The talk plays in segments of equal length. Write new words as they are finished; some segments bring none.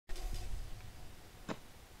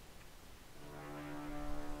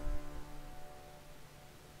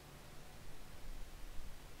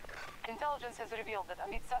intelligence has revealed that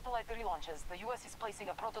amid satellite relaunches, the US is placing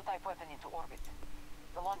a prototype weapon into orbit.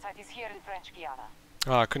 The launch site is here in French Guiana.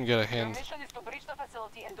 Oh, I couldn't get a Your hint. mission is to breach the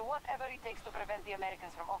facility and do whatever it takes to prevent the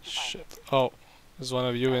Americans from occupying Shit. it. Oh, there's one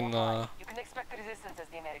of you I in, won't lie, you can expect resistance as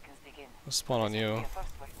the Americans begin. I'll spawn on This would you. be a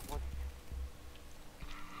first for you, wouldn't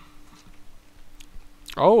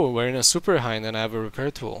it? Oh, we're in a super hind and I have a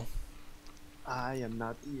repair tool. I am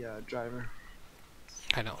not the driver.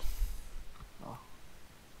 I know. Oh.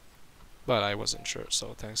 But I wasn't sure,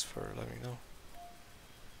 so thanks for letting me know.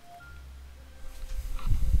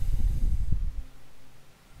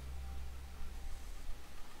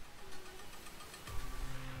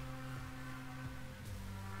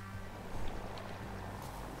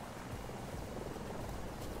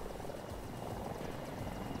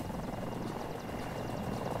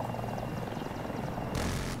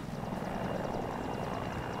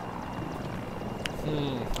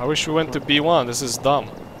 I wish we went to B1. This is dumb.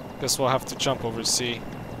 Guess we'll have to jump over C.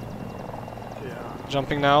 Yeah.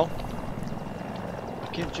 Jumping now? I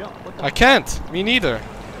can't jump. What the I can't! Me neither.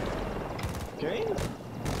 Okay.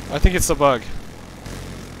 I think it's a bug.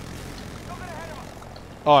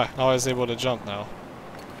 Oh, now I was able to jump now.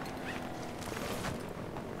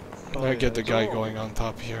 Oh, I get the it's guy all- going on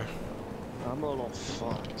top here. I'm a little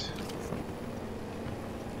fucked.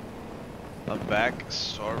 I'm back.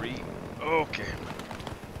 Sorry. Okay.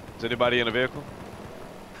 Is anybody in a vehicle?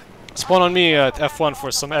 Spawn on me at F1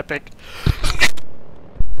 for some epic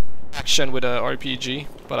action with a RPG,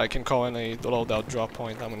 but I can call in a loadout drop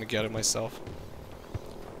point. I'm gonna get it myself.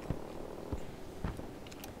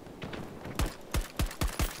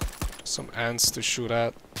 Some ants to shoot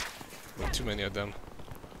at. Not too many of them.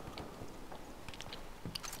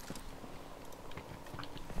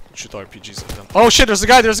 Shoot RPGs at them. Oh shit, there's a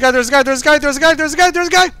guy, there's a guy, there's a guy, there's a guy, there's a guy, there's a guy, there's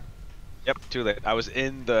a guy! Yep, too late. I was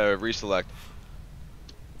in the reselect.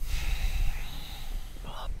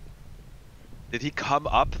 Did he come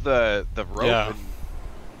up the rope? Yeah. And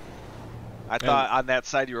I thought on that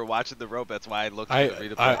side you were watching the rope. That's why I looked at the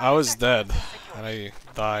replay. I was dead, and I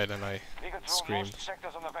died, and I screamed.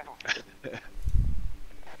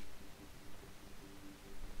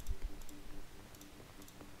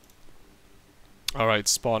 Alright,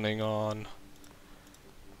 spawning on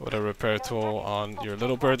with a repair tool on your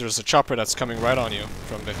little bird. There's a chopper that's coming right on you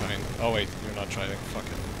from behind. Oh wait, you're not driving. Fuck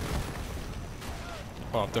it.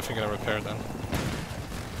 Well, I'm definitely gonna repair then.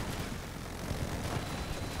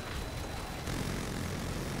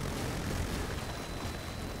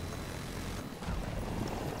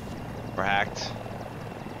 We're hacked.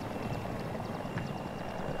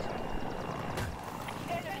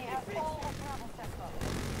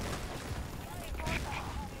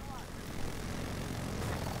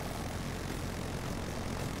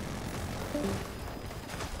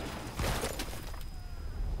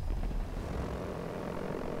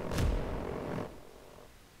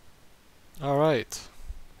 Alright.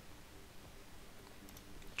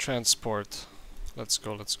 Transport. Let's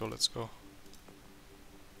go, let's go, let's go.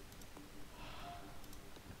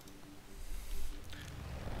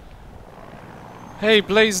 Hey,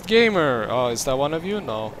 Blazed Gamer! Oh, is that one of you?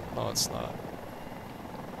 No, no, it's not.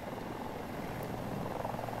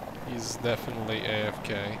 He's definitely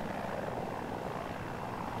AFK.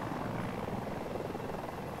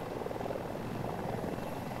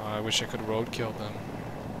 I wish I could roadkill them.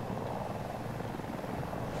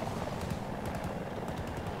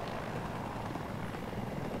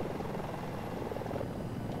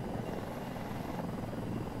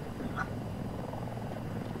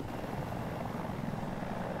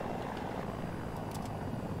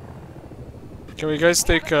 Can we guys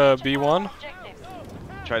take B1?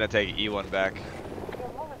 Trying to take E1 back.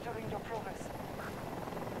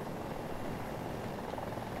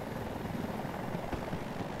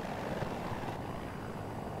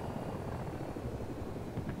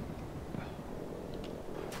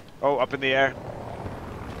 Oh, up in the air.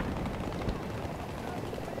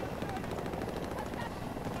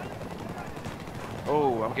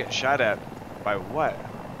 Oh, I'm getting shot at. By what?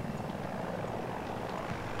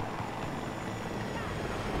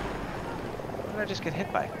 What did I just get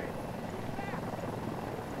hit by?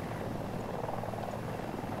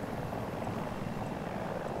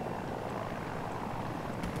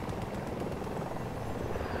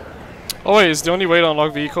 Oh wait, is the only way to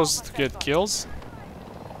unlock vehicles to get kills?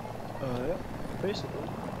 Yeah, basically.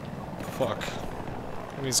 Fuck.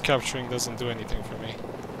 That means capturing doesn't do anything for me.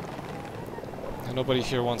 And nobody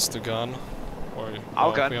here wants to gun. Or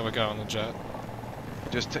I'll gun. We have a guy on the jet.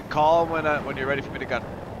 Just call when you're ready for me to gun.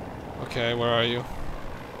 Okay, where are you?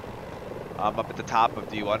 I'm up at the top of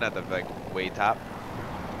D1 at the like way top.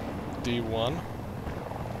 D1?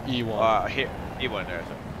 E1. Here. E1 there.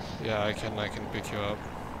 Yeah, I can pick you up.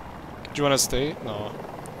 Do you wanna stay? No.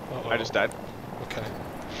 Uh-oh. I just died. Okay.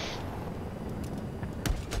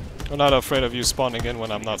 I'm not afraid of you spawning in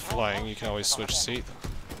when I'm not flying. You can always switch seat.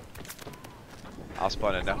 I'll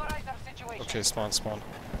spawn in now. Summarize our situation. Okay, spawn.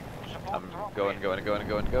 I'm going.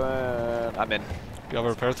 I'm in. You have a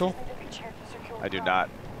repair tool? I do not.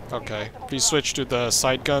 Okay. Please switch to the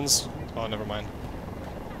side guns. Oh, never mind.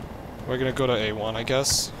 We're gonna go to A1, I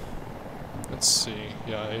guess. Let's see.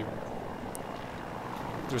 Yeah,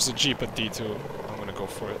 there's a Jeep at D2. I'm gonna go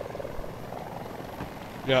for it.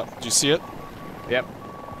 Yeah, do you see it? Yep.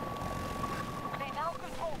 They now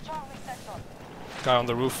control Charlie sector. Guy on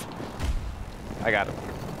the roof. I got him.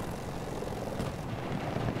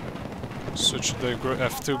 Switch to the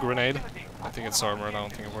F2 grenade. I think it's armored. I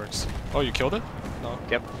don't think it works. Oh, you killed it? No.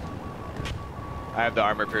 Yep. I have the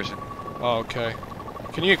armor piercing. Oh, okay.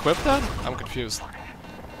 Can you equip that? I'm confused.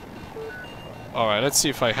 Alright, let's see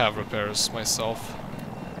if I have repairs myself.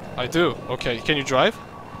 I do. Okay, can you drive?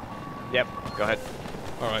 Yep. Go ahead.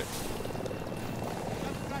 Alright.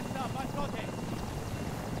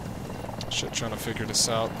 Shit, trying to figure this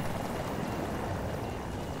out.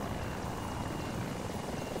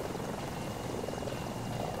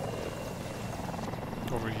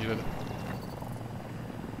 Overheated.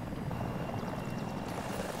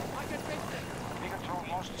 We control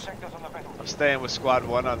most sectors on the battle. I'm staying with squad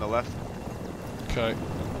 1 on the left. Okay.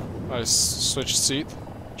 I switched seat. Do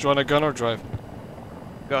you want a gun or drive?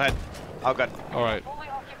 Go ahead. I'll gun. Alright. Fully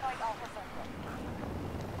occupied Alpha sector.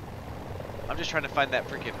 I'm just trying to find that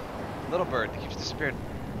freaking little bird that keeps disappearing.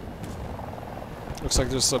 Looks like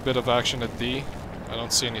there's a bit of action at D. I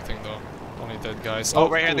don't see anything though. Only dead guys. Oh,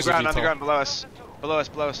 right here on the there's a ground, VTOL. below us. Below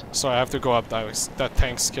us. Sorry, I have to go up. That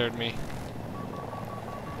tank scared me.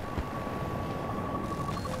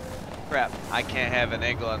 Crap, I can't have an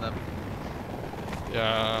angle on them.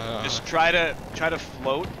 Yeah. Just try to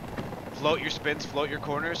float your spins, float your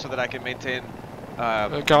corners, so that I can maintain.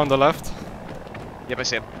 Guy on the left. Yep, I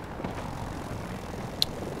see him.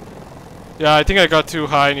 Yeah, I think I got too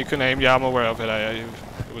high and you couldn't aim. Yeah, I'm aware of it.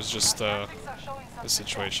 It was just Tactics are showing some the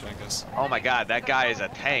situation, I guess. Oh my God, that guy is a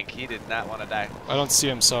tank. He did not want to die. I don't see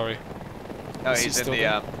him. Sorry. No, Is he he's in still the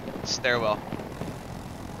there? stairwell.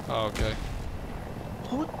 Oh, okay.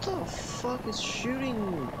 What the fuck is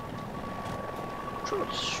shooting? Trying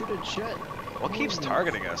to shoot a jet. What keeps Holy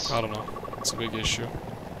targeting us? I don't know. It's a big issue.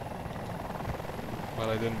 But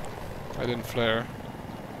I didn't flare.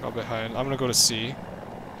 Got behind. I'm gonna go to C.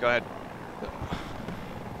 Go ahead.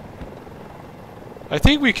 I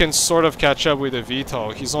think we can sort of catch up with the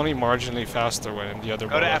VTOL. He's only marginally faster when the other.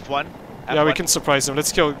 Go to bullet. F1. Yeah, we F1. can surprise him.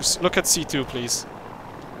 Let's kill. Look at C2, please,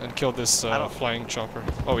 and kill this flying chopper.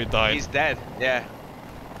 Oh, he died. He's dead. Yeah.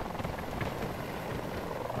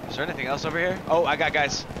 Is there anything else over here? Oh, I got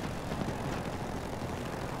guys.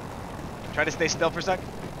 Try to stay still for a sec.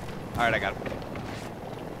 All right, I got him.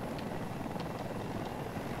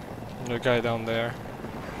 The guy down there,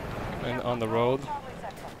 and on the road. Charlie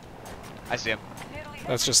sector. I see him. Nearly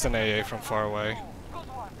That's just an AA from far away. good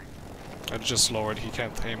work. I just lowered. He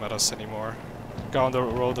can't aim at us anymore. Guy on the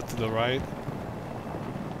road to the right.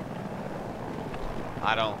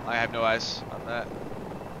 I have no eyes on that.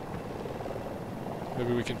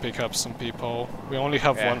 Maybe we can pick up some people. We only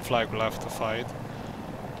have Yeah. one flag left to fight.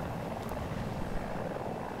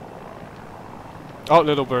 Oh,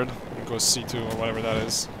 little bird. Go C2 or whatever that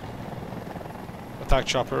is. Attack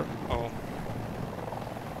chopper. Oh.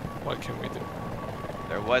 What can we do?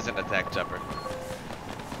 There was an attack chopper.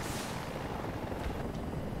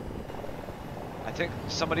 I think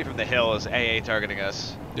somebody from the hill is AA targeting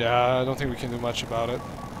us. Yeah, I don't think we can do much about it.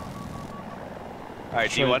 All right,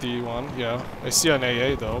 Try D1. D1, yeah. I see an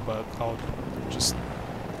AA though, but I'll just...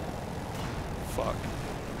 Fuck.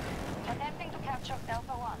 Attempting to capture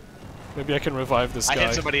Delta 1. Maybe I can revive this I guy.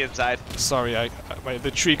 hit somebody inside. Sorry,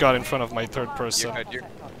 the tree got in front of my third person. You're good.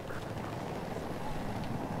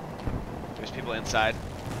 There's people inside.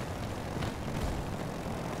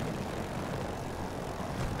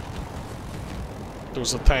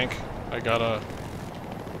 There's a tank. I gotta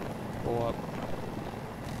pull up.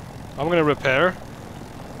 I'm gonna repair.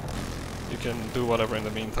 You can do whatever in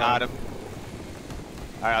the meantime. Got him.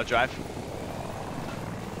 All right, I'll drive.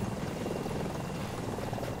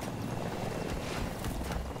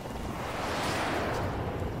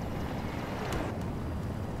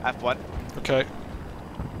 F1. Okay.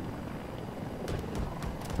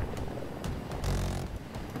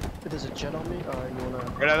 There's a jet on me. You wanna?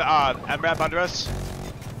 MRAP under us.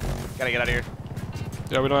 Gotta get out of here.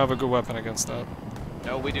 Yeah, we don't have a good weapon against that.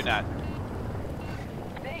 No, we do not.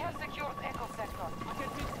 They have secured Echo sector.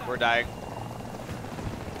 We're dying.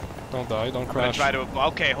 Don't die, don't I'm gonna crash. try to.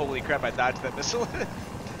 Okay, holy crap! I dodged that missile.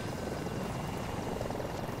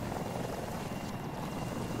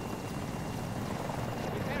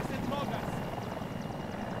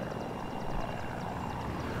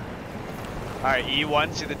 Alright,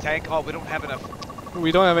 E1, see the tank? Oh, we don't have enough.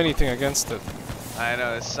 We don't have anything against it. I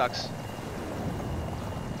know, this sucks.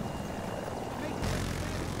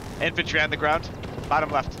 Infantry on the ground,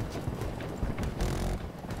 bottom left.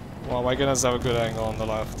 Wow, my goodness, have a good angle on the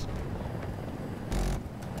left.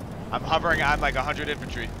 I'm hovering on like 100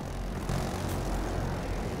 infantry.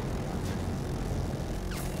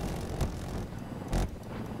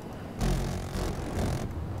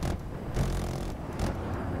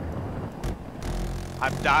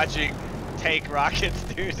 I'm dodging tank rockets,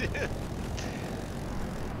 dude. The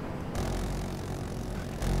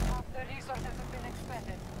resources have been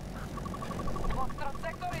expended. Foxtrot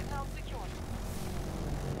sector is now secure.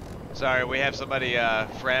 Sorry, we have somebody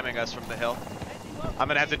framming us from the hill. I'm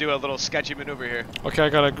gonna have to do a little sketchy maneuver here. Okay, I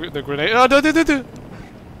got the grenade. Oh, do.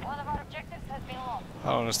 One of our objectives has been lost. I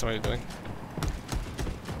don't understand what you're doing.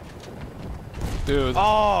 Dude.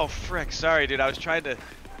 Oh, frick. Sorry, dude. I was trying to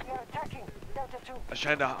We are attacking Delta 2. I was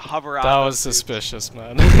trying to hover on That those was dudes. suspicious,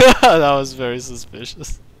 man. That was very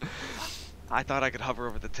suspicious. I thought I could hover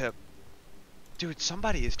over the tip. Dude,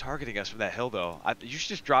 somebody is targeting us from that hill, though. You should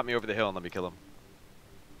just drop me over the hill and let me kill him.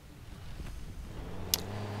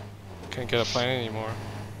 Can't get a plane anymore.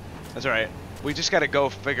 That's alright. We just gotta go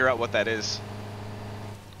figure out what that is.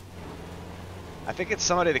 I think it's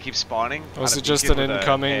somebody that keeps spawning. Was on a it just beacon an with a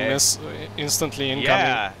incoming egg. miss? Instantly incoming?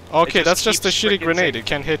 Yeah. Okay, It that's just a keeps shitty freaking grenade. saying- It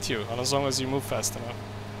can't hit you, as long as you move fast enough.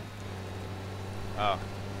 Oh.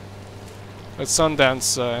 It's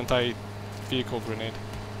Sundance anti-vehicle grenade.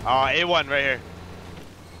 Oh, A1 right here.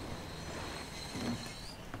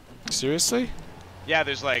 Seriously? Yeah,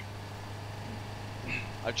 there's like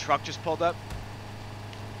a truck just pulled up.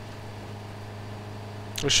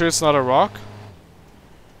 You sure it's not a rock?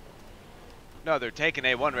 No, they're taking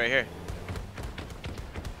A1 right here.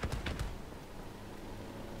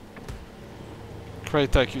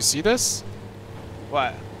 Kraytech, you see this?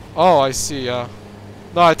 What? Oh, I see, No,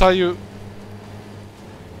 I thought you...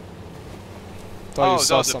 Thought you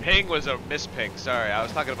saw no, the something. ping was a misping. Sorry, I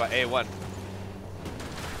was talking about A1.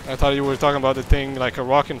 I thought you were talking about the thing like a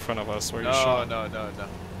rock in front of us where you No, shot. no.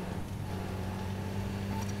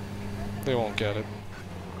 They won't get it.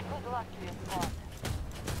 Good luck to you, squad.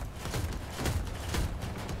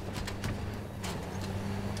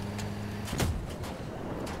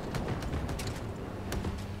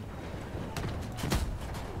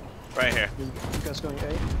 Right here. You guys going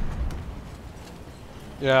A?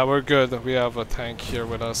 Yeah, we're good. We have a tank here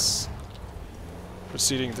with us.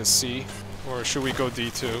 Proceeding to C. Or should we go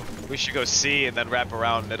D2? We should go C and then wrap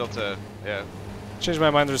around middle to, yeah. Change my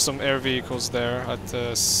mind, there's some air vehicles there at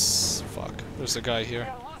this... Fuck. There's a guy We here.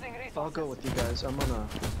 are losing resources. I'll go with you guys. I'm on a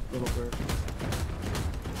little bird. One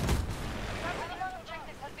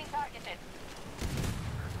objective has been targeted.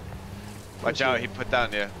 Watch out, he put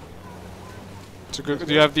down, yeah. So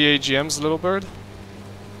do you have the AGMs, little bird?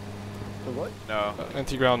 The what? No.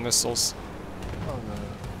 Anti-ground missiles. Oh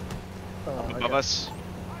no. I Above got us.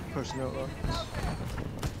 personnel rockets.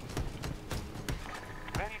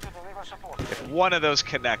 Ready to deliver support. If one of those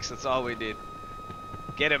connects, that's all we need.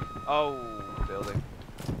 Get him. Oh, building.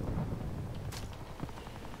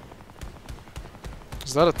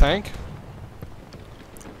 Is that a tank?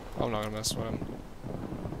 I'm not gonna mess with him.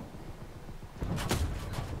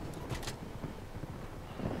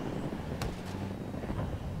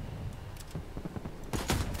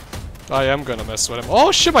 I am gonna mess with him.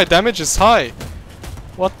 Oh shit, my damage is high!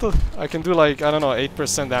 What the? I can do like, I don't know,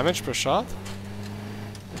 8% damage per shot?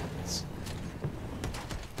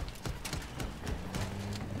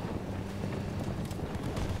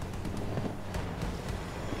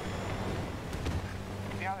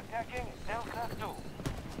 We are attacking Delta 2.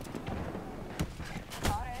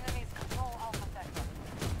 Our enemies control Alpha sector.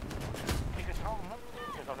 We control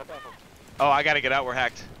movement of the battle. Oh, I gotta get out, we're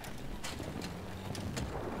hacked.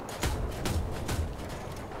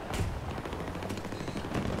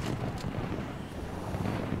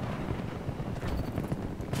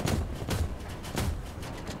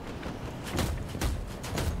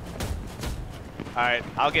 Alright,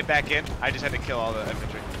 I'll get back in. I just had to kill all the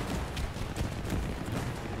infantry.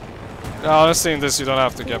 Yeah, honestly, in this you don't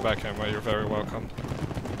have to get back in, but you're very welcome.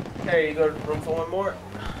 Hey, you got room for one more?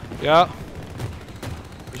 Yeah.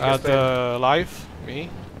 You At guys life, me.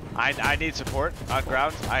 I need support on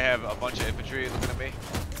ground. I have a bunch of infantry looking at me. I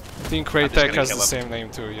think just Kraytech gonna has kill the him. same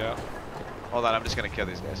name too, yeah. Hold on, I'm just gonna kill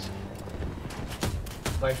these guys.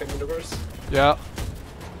 Life in universe. Yeah.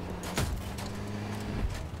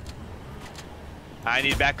 I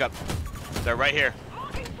need backup. They're right here.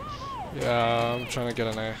 Yeah, I'm trying to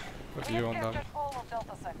get a view on them. All of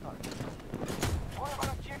Delta sector. One of our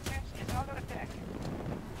objectives is under attack.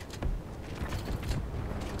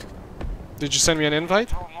 Did you send me an invite?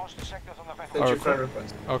 Send you friend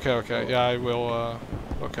request. Okay, okay. Yeah, I will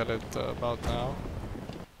look at it about now.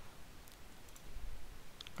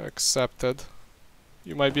 Accepted.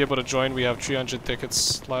 You might be able to join. We have 300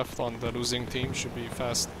 tickets left on the losing team. Should be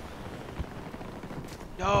fast.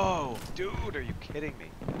 No, dude, are you kidding me?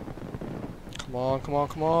 Come on, come on,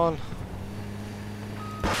 come on.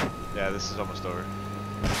 Yeah, this is almost over.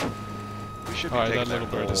 We should be Alright, taking that little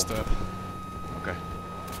bird is dead. Okay.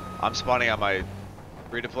 I'm spawning on my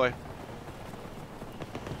redeploy.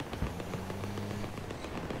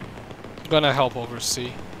 Gonna help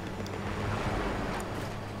oversee.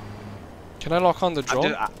 Can I lock on the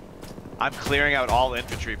drone? I'm clearing out all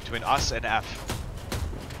infantry between us and F.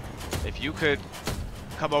 If you could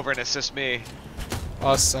come over and assist me.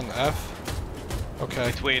 Us and F? Okay.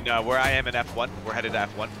 Between where I am and F1, we're headed to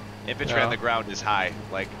F1. Infantry Yeah. on the ground is high,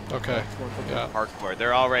 like Okay. Yeah. hardcore.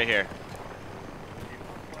 They're all right here.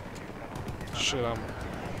 Shit, I'm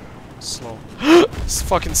slow. It's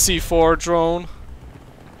fucking C4 drone.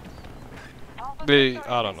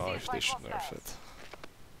 I don't know if they should nerf it.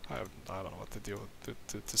 I don't know what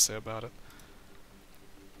to say about it.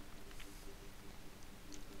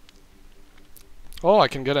 Oh, I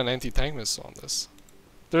can get an anti-tank missile on this.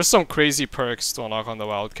 There's some crazy perks to unlock on the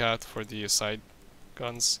Wildcat for the side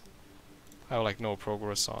guns. I have like no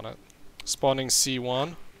progress on it. Spawning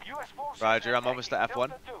C1. Roger, I'm almost to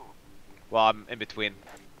F1. Well, I'm in between.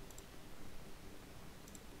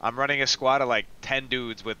 I'm running a squad of like 10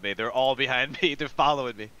 dudes with me. They're all behind me. They're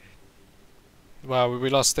following me. Wow, we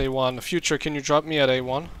lost A1. Future, can you drop me at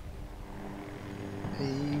A1?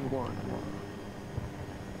 A1.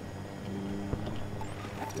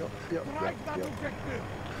 Yep.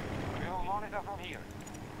 We'll monitor from here.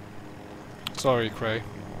 Sorry, Cray.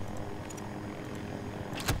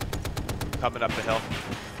 Coming up the hill.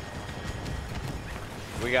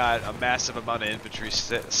 We got a massive amount of infantry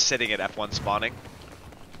sitting at F1 spawning.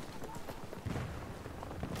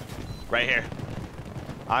 Right here.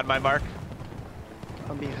 On my mark.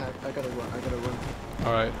 I'm being hacked. I gotta run.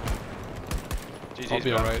 Alright. GG's, I'll be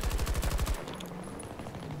bro. alright.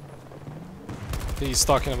 He's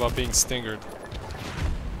talking about being stingered.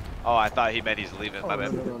 Oh, I thought he meant he's leaving. My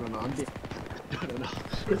bad. No. I'm being... No.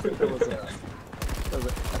 There was a... I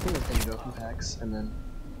think it was Endoken packs, and then...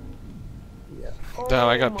 Yeah. Damn,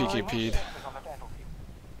 I got PKP'd.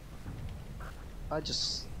 I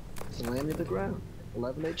just landed the ground.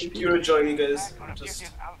 11 HP. You were joining, guys.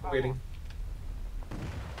 Just waiting.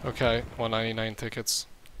 Okay, 199 tickets.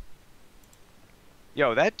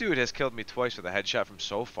 Yo, that dude has killed me twice with a headshot from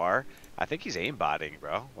so far. I think he's aimbotting,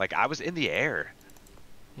 bro. Like, I was in the air.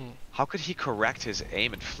 How could he correct his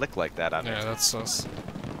aim and flick like that on me? Yeah, that's sus.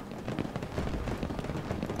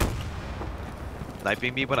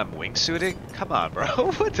 Sniping me when I'm wingsuiting? Come on, bro.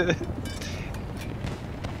 What the...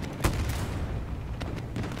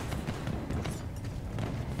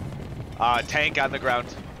 Tank on the ground.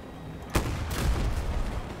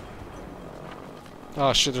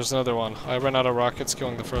 Oh shit, there's another one. I ran out of rockets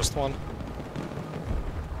killing the first one.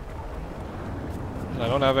 And I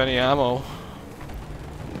don't have any ammo.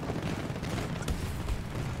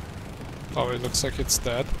 Oh, it looks like it's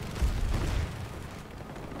dead.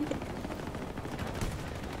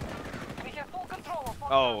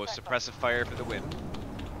 Oh, suppressive fire for the win.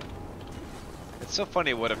 It's so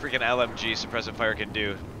funny what a freaking LMG suppressive fire can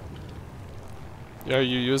do. Yeah, are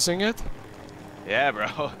you using it? Yeah,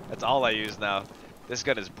 bro. That's all I use now. This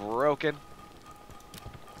gun is broken.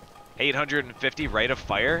 850 rate of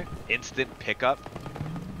fire, instant pickup.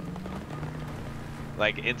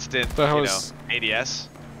 Like instant, The hell is... ADS.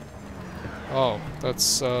 Oh,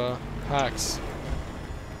 that's hacks.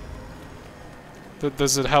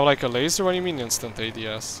 Does it have like a laser? What do you mean instant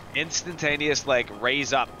ADS? Instantaneous, like,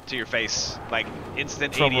 raise up to your face. Like,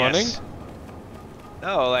 instant From ADS. running?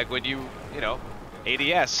 No, like when you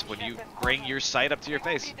ADS, when you bring your sight up to your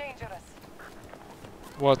face.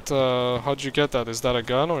 What, how'd you get that? Is that a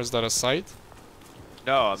gun or is that a sight?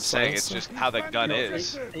 No, I'm saying it's Silencer? just how the gun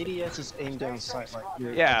is. ADS is aim down sight, like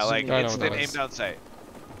you're Yeah, like zooming in, instant that aim is. down sight.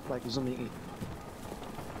 like zooming in.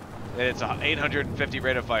 And it's a 850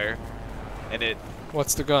 rate of fire. And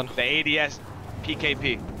What's the gun? the ADS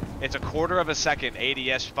PKP. It's a quarter of a second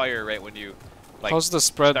ADS fire rate when you like. How's the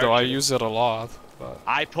spread start though? I shooting. use it a lot, but...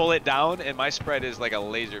 I pull it down and my spread is like a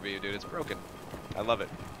laser beam, dude. It's broken. I love it.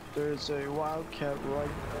 There's a wildcat right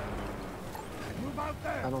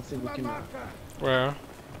there. I don't think we can. Where?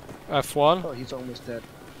 F1? Oh, he's almost dead.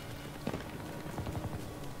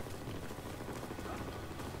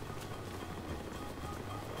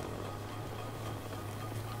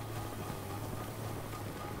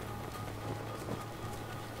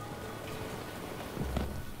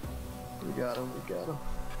 We got him. We got him.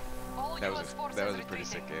 All That US was forces a pretty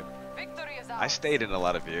sick retreating. game. Victory is I ours. stayed in a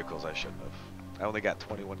lot of vehicles I shouldn't have. I only got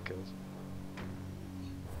 21 kills.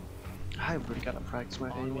 I really gotta practice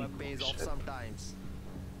my aiming. Shit.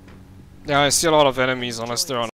 Yeah, I see a lot of enemies unless they're on